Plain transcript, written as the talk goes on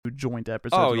joint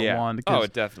episodes in one.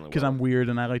 It definitely because will. I'm weird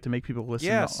and I like to make people listen.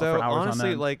 Yeah, so for hours honestly,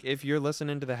 on end. like if you're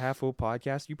listening to the Half Full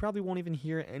Podcast, you probably won't even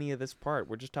hear any of this part.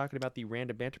 We're just talking about the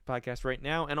Random Banter Podcast right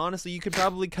now, and honestly, you could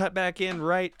probably cut back in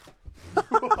right.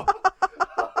 Oh,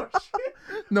 shit.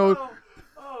 No.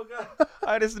 Oh god!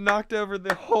 I just knocked over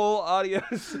the whole audio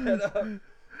setup.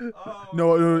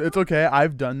 No, it's okay.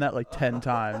 I've done that like 10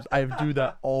 times. I do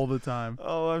that all the time.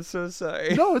 Oh, I'm so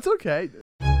sorry. No, it's okay.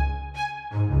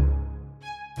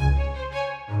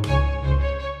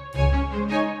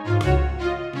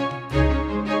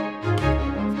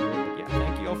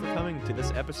 Thank you all for coming to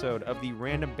this episode of the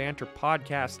Random Banter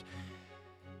Podcast.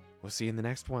 We'll see you in the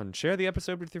next one. Share the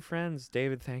episode with your friends.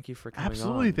 David, thank you for coming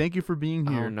Absolutely. on. Thank you for being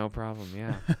here. Oh, no problem.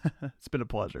 Yeah. It's been a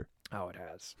pleasure. Oh, it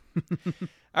has.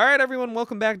 All right, everyone.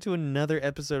 Welcome back to another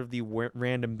episode of the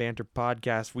Random Banter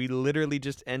Podcast. We literally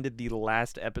just ended the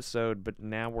last episode, but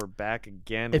now we're back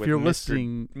again with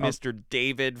Mr.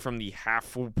 David from the Half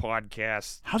Full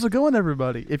Podcast. How's it going,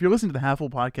 everybody? If you're listening to the Half Full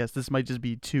Podcast, this might just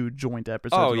be 2 joint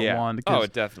episodes in one. It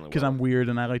definitely will. Because I'm weird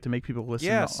and I like to make people listen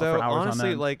for hours on end.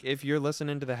 Honestly, like if you're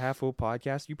listening to the Half Full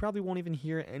Podcast, you probably won't even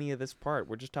hear any of this part.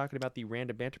 We're just talking about the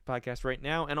Random Banter Podcast right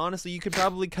now, and honestly, you could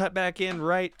probably cut back in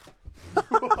right.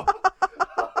 Oh,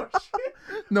 shit.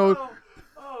 No.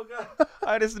 Oh god!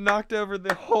 I just knocked over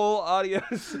the whole audio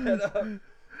setup.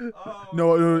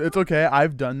 No, it's okay.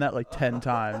 I've done that like 10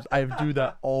 times. I do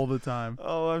that all the time.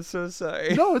 Oh, I'm so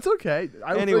sorry. No, it's okay.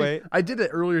 Anyway, I did it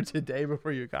earlier today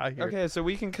before you got here. Okay, so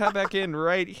we can cut back in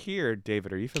right here.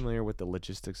 David, are you familiar with the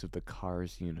logistics of the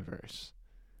Cars universe?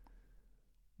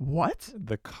 What?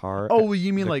 The car. Oh,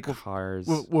 you mean like cars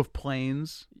with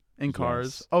planes and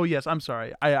cars? Yes. Oh, yes. I'm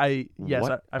sorry. I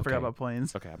forgot about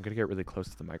planes. Okay, I'm gonna get really close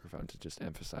to the microphone to just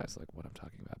emphasize like what I'm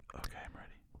talking about. Okay, I'm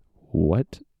ready.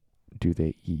 What do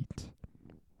they eat?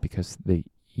 Because they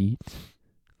eat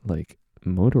like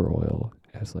motor oil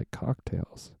as like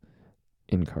cocktails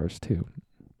in Cars too.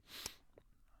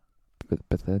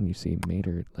 But then you see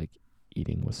Mater like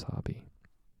eating wasabi.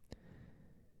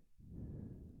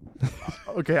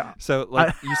 Okay. So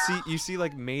like you see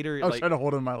like Mater. I was trying to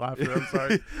hold in my laughter. I'm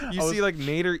sorry. You see like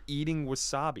Mater eating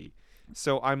wasabi.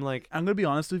 So I'm gonna be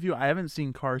honest with you. I haven't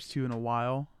seen Cars 2 in a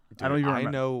while. Dude, I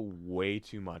know way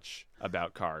too much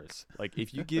about Cars. Like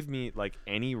if you give me like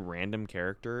any random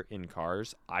character in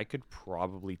Cars, I could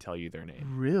probably tell you their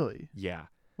name. Really? Yeah.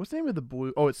 What's the name of the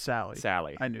blue? Oh, it's Sally.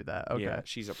 Sally. I knew that. Okay. Yeah,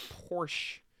 she's a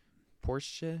Porsche.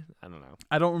 I don't know.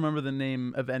 I don't remember the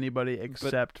name of anybody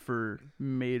except for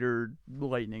Mater,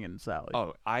 Lightning, and Sally.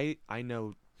 Oh, I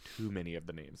know too many of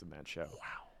the names in that show.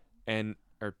 Wow.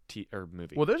 Or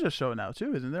movie. Well, there's a show now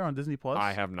too, isn't there, on Disney Plus?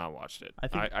 I have not watched it.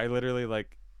 I literally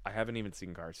I haven't even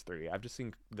seen Cars 3. I've just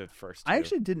seen the first 2. I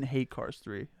actually didn't hate Cars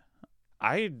 3.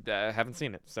 I haven't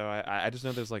seen it, so I just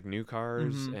know there's like new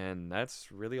cars, and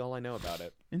that's really all I know about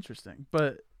it. Interesting,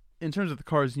 but in terms of the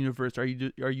Cars universe, are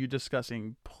you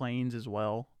discussing planes as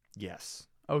well? Yes.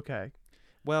 Okay.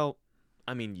 Well,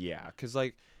 I mean, yeah, because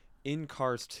like in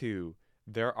Cars 2,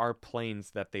 there are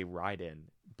planes that they ride in,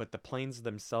 but the planes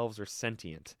themselves are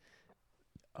sentient.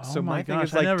 Oh so my thing gosh,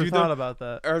 is, like, I never thought about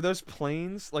that. Are those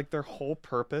planes like their whole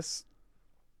purpose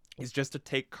is just to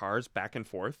take cars back and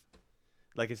forth?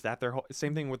 Like, is that their whole?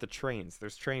 Same thing with the trains.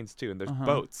 There's trains too, and there's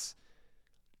boats.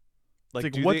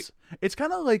 Like it's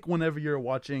kind of like whenever you're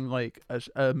watching like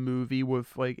a movie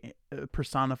with like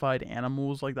personified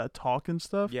animals like that talk and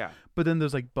stuff. Yeah. But then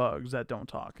there's like bugs that don't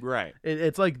talk. Right.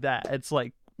 It's like that. It's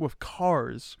like with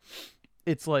cars.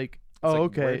 It's like,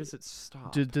 okay. Where does it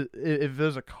stop? If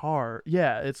there's a car,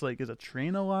 yeah, it's like, is a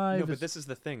train alive? No, but this is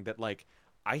the thing that like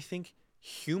I think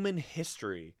human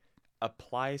history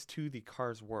applies to the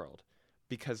Cars world,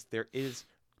 because there is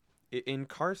in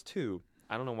Cars 2.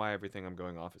 I don't know why everything I'm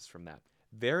going off is from that.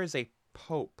 There is a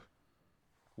pope,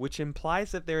 which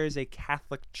implies that there is a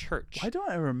Catholic Church. Why don't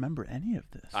I remember any of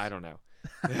this? I don't know.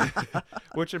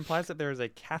 Which implies that there is a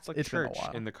Catholic Church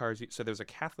in the Cars. So there's a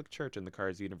Catholic Church in the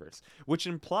Cars universe, which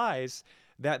implies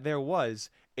that there was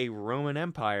a Roman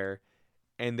Empire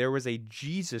and there was a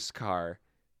Jesus car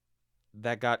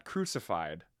that got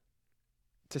crucified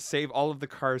to save all of the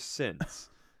Cars' sins.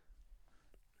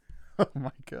 Oh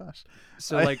my gosh.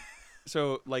 So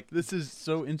this is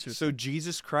so interesting. So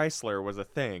Jesus Chrysler was a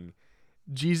thing.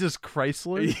 Jesus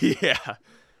Chrysler? Yeah.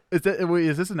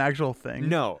 Is this an actual thing?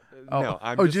 No.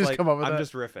 I'm just come up with I'm that?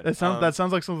 just riffing. That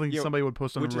sounds like something somebody would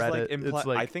post on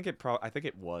Reddit. I think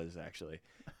it was actually.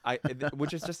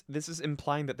 Which is just, this is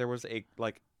implying that there was a,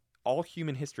 like, all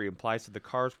human history applies to the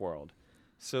Cars world.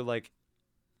 So like,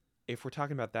 if we're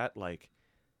talking about that, like,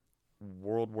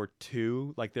 World War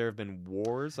II. Like there have been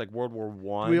wars, like World War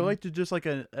One. We like to just like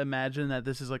imagine that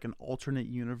this is like an alternate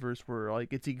universe where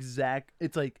like it's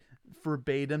like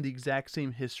verbatim the exact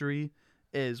same history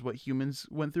as what humans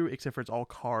went through, except for it's all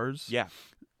cars. Yeah.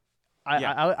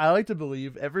 I like to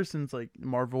believe ever since like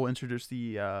Marvel introduced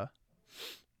the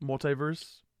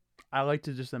multiverse, I like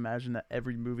to just imagine that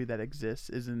every movie that exists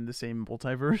is in the same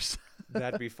multiverse.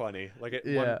 That'd be funny. Like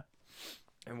at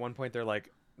one point they're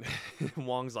like,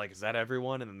 Wong's like, is that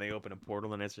everyone? And then they open a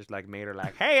portal and it's just like Mater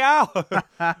like, hey Al,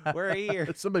 we're here.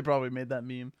 Somebody probably made that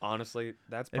meme. Honestly,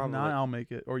 that's probably. If not, I'll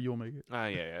make it or you'll make it.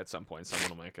 Yeah. At some point,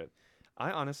 someone will make it. I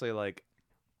honestly like.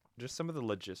 Just some of the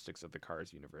logistics of the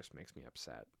Cars universe makes me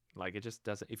upset. Like, it just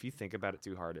doesn't... If you think about it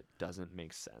too hard, it doesn't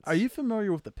make sense. Are you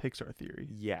familiar with the Pixar theory?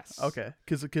 Yes. Okay.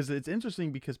 Because it's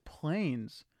interesting because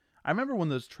Planes... I remember when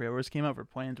those trailers came out for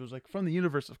Planes, it was like from the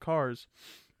universe of Cars,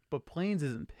 but Planes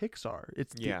isn't Pixar.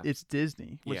 It's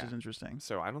Disney, which is interesting.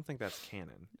 So I don't think that's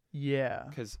canon. Yeah.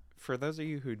 Because for those of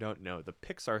you who don't know, the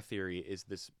Pixar theory is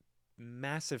this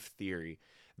massive theory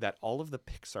that all of the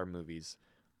Pixar movies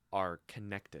are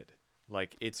connected.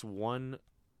 Like, it's one,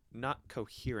 not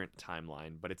coherent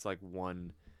timeline, but it's like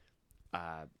one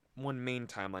main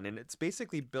timeline, and it's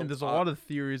basically built. And there's a lot of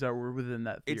theories that were within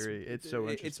that theory. It's so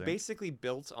interesting. It's basically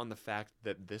built on the fact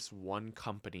that this one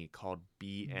company called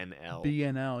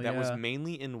BNL, that was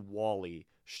mainly in WALL-E,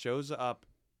 shows up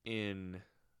in.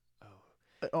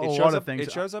 A lot of things.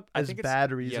 It shows up as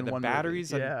batteries. The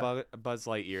batteries on Buzz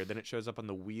Lightyear. Then it shows up on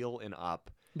the wheel in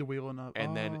Up. The wheel and Up.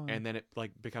 And then it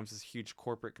like becomes this huge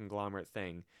corporate conglomerate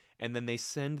thing. And then they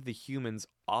send the humans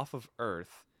off of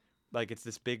Earth. Like it's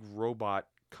this big robot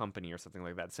company or something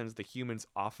like that. It sends the humans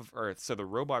off of Earth so the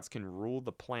robots can rule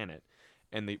the planet.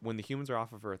 And when the humans are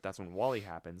off of Earth, that's when WALL-E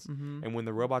happens. Mm-hmm. And when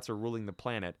the robots are ruling the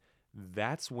planet,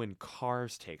 that's when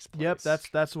Cars takes place. Yep,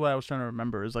 that's what I was trying to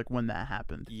remember is like when that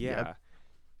happened. Yeah. Yep.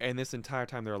 And this entire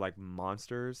time there are like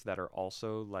monsters that are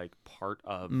also like part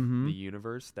of the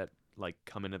universe that like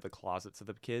come into the closets of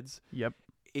the kids. Yep.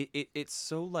 It's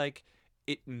so like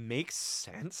it makes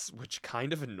sense, which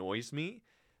kind of annoys me,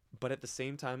 but at the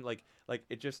same time like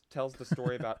it just tells the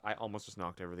story about I almost just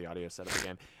knocked over the audio setup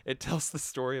again. It tells the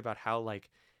story about how like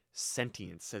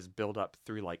sentience has built up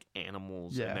through like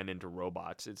animals and then into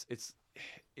robots.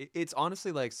 It's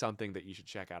honestly like something that you should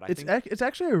check out. It's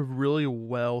actually a really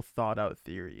well thought out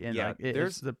theory, and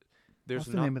there's what's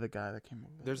the name of the guy that came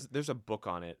up? There's a book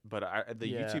on it, but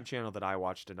the YouTube channel that I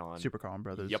watched it on, Super Carlin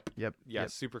Brothers. Yep.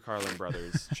 Super Carlin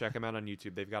Brothers. Check them out on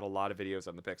YouTube. They've got a lot of videos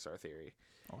on the Pixar theory.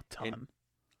 Oh, a ton. And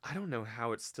I don't know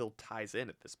how it still ties in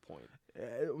at this point.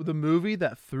 The movie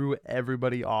that threw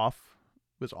everybody off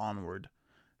was Onward.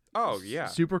 Oh yeah,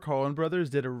 Super Carlin Brothers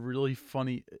did a really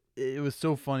funny. It was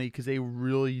so funny because they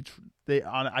really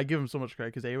I give them so much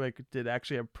credit because they like did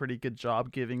actually a pretty good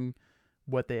job giving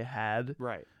what they had.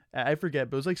 Right. I forget,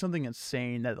 but it was like something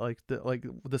insane that like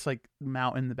this like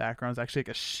mountain in the background is actually like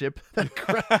a ship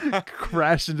that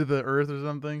crashed into the earth or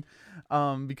something.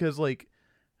 Because like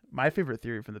my favorite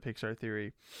theory from the Pixar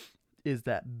theory is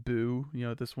that Boo, you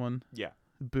know this one? Yeah.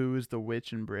 Boo is the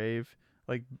witch in Brave.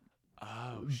 Like.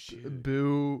 Oh shoot!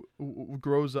 Boo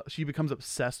grows up. She becomes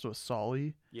obsessed with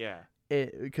Sully. Yeah.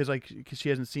 Because she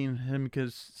hasn't seen him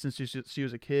since she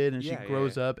was a kid, and she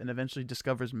grows up and eventually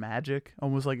discovers magic,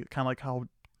 almost like kind of like how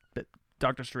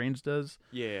Doctor Strange does.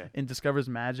 Yeah. And discovers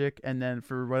magic, and then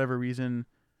for whatever reason,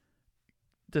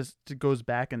 just goes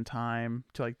back in time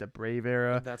to like the Brave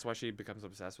era. And that's why she becomes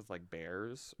obsessed with like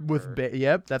bears.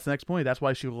 Yep, that's the next point. That's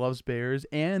why she loves bears.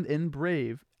 And in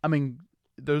Brave, I mean.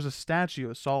 There's a statue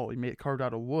of Sully carved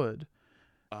out of wood.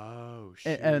 Oh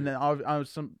shit! And then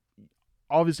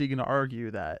obviously you're gonna argue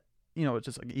that it's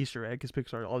just like an Easter egg because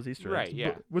Pixar loves Easter eggs, right?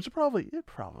 Yeah, which it probably is.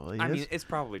 I mean, it's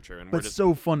probably true, and but it's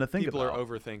so fun to think about. People are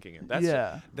overthinking it.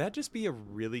 That'd just be a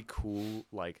really cool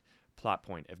like plot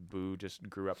point if Boo just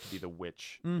grew up to be the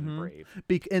witch in Brave.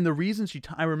 And the reason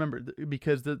I remember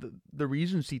because the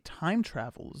reason she time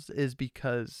travels is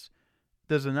because.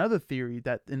 There's another theory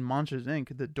that in Monsters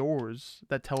Inc., the doors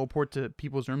that teleport to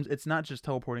people's rooms, it's not just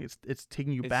teleporting; it's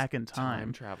taking you back in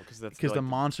time travel because the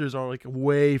monsters are like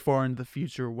way far into the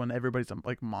future when everybody's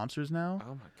like monsters now.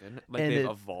 Oh my goodness! Like they've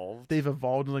evolved. They've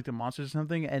evolved into like the monsters or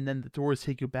something, and then the doors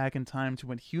take you back in time to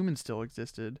when humans still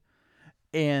existed,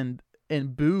 and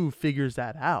Boo figures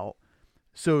that out,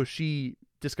 so she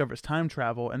discovers time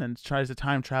travel and then tries to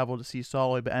time travel to see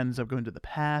Sully, but ends up going to the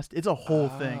past. It's a whole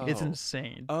thing. It's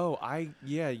insane. Oh, no, I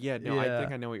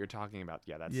think I know what you're talking about.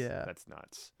 Yeah, that's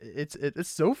nuts. It's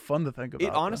so fun to think about.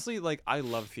 It honestly, like, I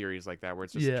love theories like that where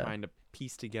it's just trying to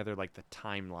piece together like the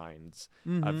timelines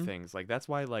of things. Like that's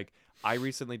why like I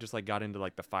recently just like got into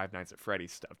like the Five Nights at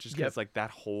Freddy's stuff, just because like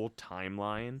that whole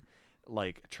timeline.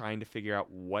 Like trying to figure out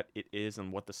what it is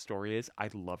and what the story is. I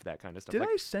love that kind of stuff. Did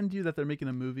I send you that they're making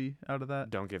a movie out of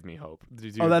that? Don't give me hope.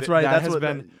 Dude, that's right.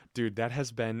 That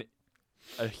has been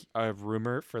a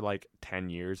rumor for like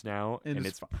 10 years now, and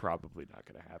it's probably not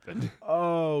going to happen.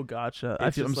 Oh, gotcha.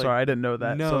 I'm sorry, I didn't know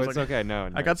that. No, it's okay.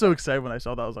 No, I got so excited when I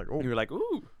saw that. I was like, oh. You were like,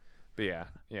 ooh. But yeah.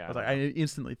 I was like, I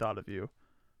instantly thought of you.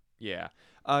 Yeah.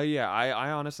 I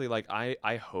honestly like.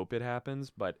 I hope it happens,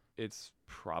 but it's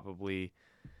probably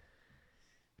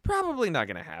not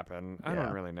gonna happen. I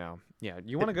don't really know. Yeah,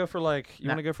 you want to go for like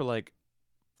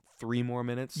 3 more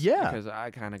minutes? Yeah, because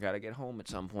I kind of got to get home at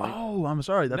some point. Oh, I'm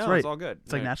sorry. That's right. It's all good.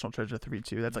 It's like National Treasure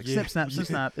 3-2. That's like snip, snap, snip,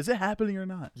 snap. Is it happening or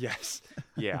not? Yes.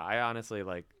 Yeah. I honestly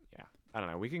like. Yeah. I don't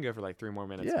know. We can go for like 3 more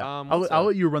minutes. Yeah. I'll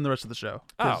let you run the rest of the show.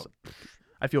 Oh.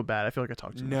 I feel bad. I feel like I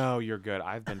talked too much. No, you're good.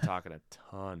 I've been talking a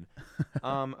ton.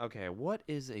 Okay, what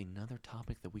is another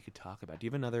topic that we could talk about? Do you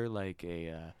have another like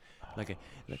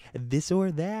this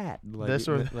or that? Like, this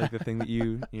or that. Like the thing that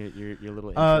your little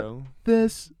intro.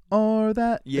 This or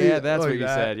that. Yeah, that's what you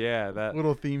said. Yeah, that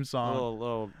little theme song.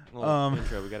 Little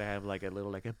intro. We gotta have like a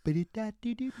little like a. I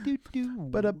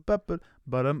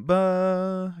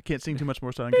can't sing too much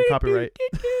more so I don't get copyright.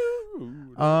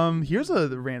 Here's a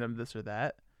random this or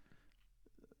that.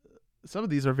 Some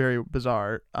of these are very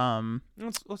bizarre.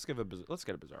 Let's get a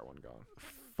bizarre one going.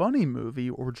 Funny movie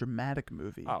or dramatic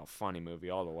movie? Oh, funny movie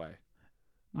all the way.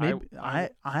 Maybe I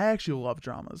actually love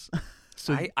dramas.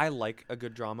 So I like a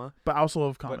good drama, but I also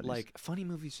love comedies. But like funny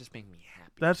movies just make me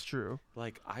happy. That's true.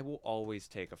 Like I will always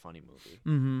take a funny movie.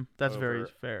 Mm-hmm. That's very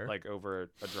fair. Like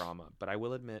over a drama, but I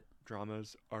will admit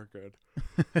dramas are good.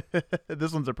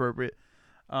 This one's appropriate.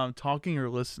 Talking or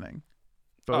listening?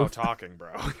 Both. Oh, talking,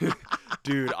 bro.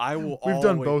 Dude, We've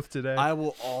done both today. I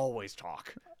will always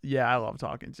talk. Yeah, I love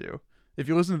talking too. If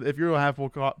you're a Half Full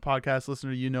Podcast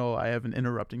listener, you know I have an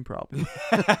interrupting problem,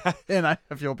 and I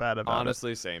feel bad about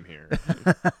Honestly, same here.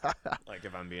 Like,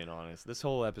 if I'm being honest, this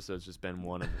whole episode's just been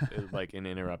one of like an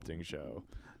interrupting show.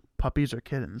 Puppies or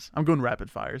kittens? I'm going rapid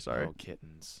fire. Sorry. Oh,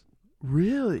 kittens.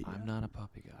 Really? I'm not a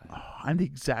puppy guy. Oh, I'm the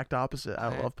exact opposite. I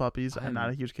love puppies. I'm not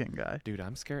a huge kitten guy. Dude,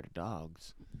 I'm scared of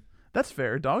dogs. That's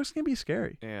fair. Dogs can be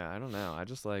scary. Yeah, I don't know. I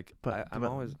just like. I'm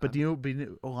always. But do you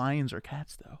know lions or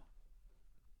cats though?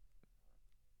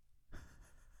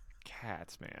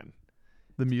 Cats, man.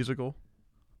 The musical.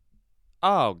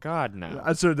 Oh God, no.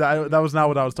 So that was not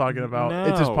what I was talking about. No.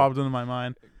 It just popped into my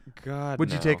mind. God,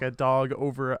 would you take a dog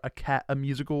over a cat? A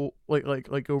musical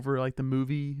like over like the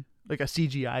movie, like a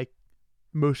CGI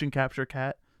motion capture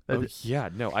cat? Oh yeah,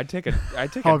 no. I'd take a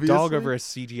dog over a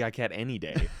CGI cat any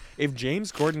day. If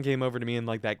James Corden came over to me in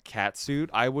like that cat suit,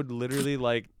 I would literally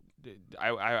like,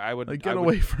 I would like, get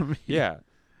away from me. Yeah.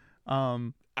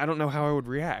 I don't know how I would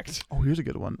react. Oh, here's a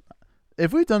good one.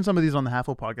 If we've done some of these on the Half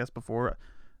Full Podcast before,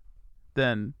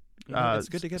 then it's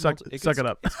good to get suck it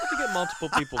up. It's good to get multiple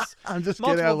people's. I'm just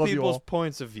kidding. I love you all.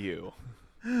 Points of view.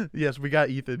 Yes, we got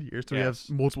Ethan here, so we have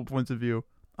multiple points of view.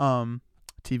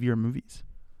 TV or movies?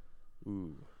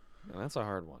 Ooh. No, that's a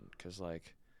hard one because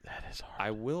like that is hard. I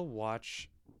will watch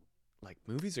like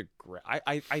movies are great.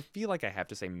 I feel like I have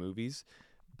to say movies,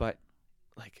 but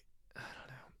like I don't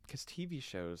know because TV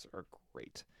shows are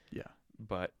great. Yeah,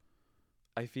 but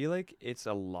I feel like it's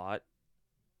a lot.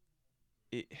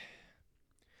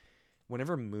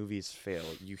 Whenever movies fail,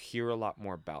 you hear a lot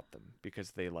more about them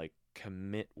because they like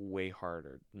commit way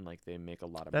harder and like they make a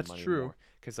lot of money. That's true.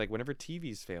 Because like whenever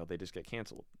TVs fail, they just get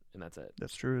canceled and that's it.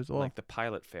 That's true as well. Like the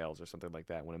pilot fails or something like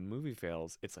that. When a movie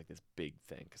fails, it's like this big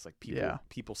thing because like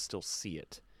people still see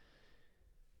it.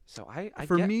 So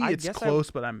for me it's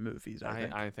close, but I'm movies.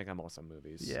 I think I'm also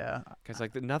movies. Yeah, because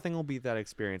like nothing will beat that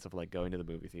experience of like going to the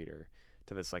movie theater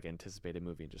to this like anticipated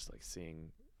movie and just like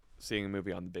seeing a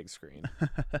movie on the big screen.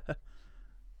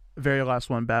 Very last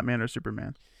one: Batman or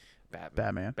Superman?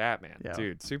 Batman. Yeah.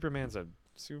 Dude, Superman's a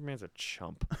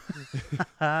chump.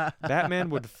 Batman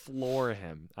would floor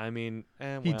him. I mean,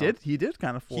 he did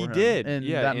kind of floor him. He did. In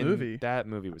that movie. That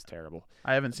movie was terrible.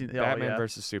 I haven't seen it. Batman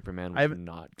versus Superman was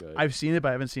not good. I've seen it, but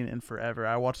I haven't seen it in forever.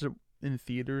 I watched it in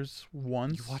theaters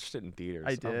once. You watched it in theaters?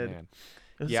 I did. Oh, man.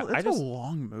 It's a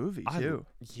long movie too.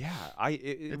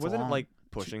 It wasn't long. Like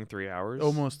pushing 3 hours.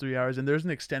 Almost 3 hours, and there's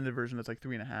an extended version that's like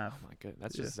 3.5. Oh my god,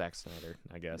 that's just Zack Snyder,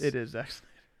 I guess. It is Zack Snyder.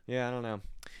 Yeah, I don't know.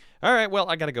 All right, well,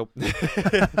 I gotta go.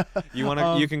 You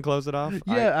wanna? You can close it off.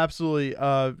 Yeah, absolutely.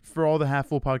 For all the Half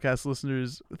Full Podcast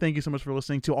listeners, thank you so much for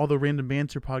listening. To all the Random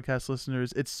Banter Podcast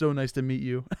listeners, it's so nice to meet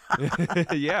you.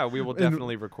 Yeah, we will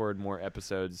definitely record more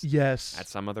episodes. Yes. At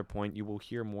some other point, you will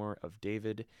hear more of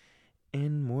David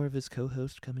and more of his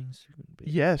co-host coming soon.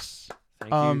 Baby. Yes.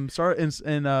 Thank you. Sorry,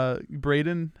 and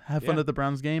Braden, have fun at the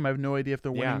Browns game. I have no idea if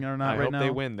they're winning or not right now. I hope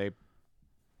they win. They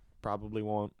probably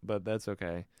won't, but that's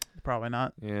okay. Probably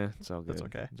not. Yeah, it's all good. That's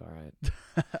okay. It's all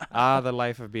right. The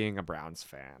life of being a Browns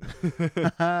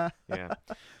fan. Yeah.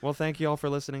 Well, thank you all for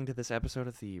listening to this episode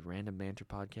of the Random Banter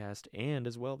Podcast and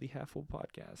as well the Half Full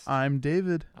Podcast. I'm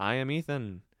David. I am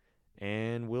Ethan.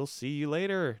 And we'll see you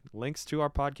later. Links to our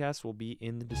podcast will be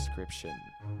in the description.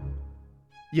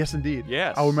 Yes, indeed.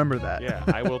 Yes. I'll remember that. Yeah,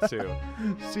 I will too.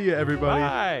 See you, everybody.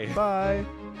 Bye.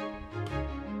 Bye.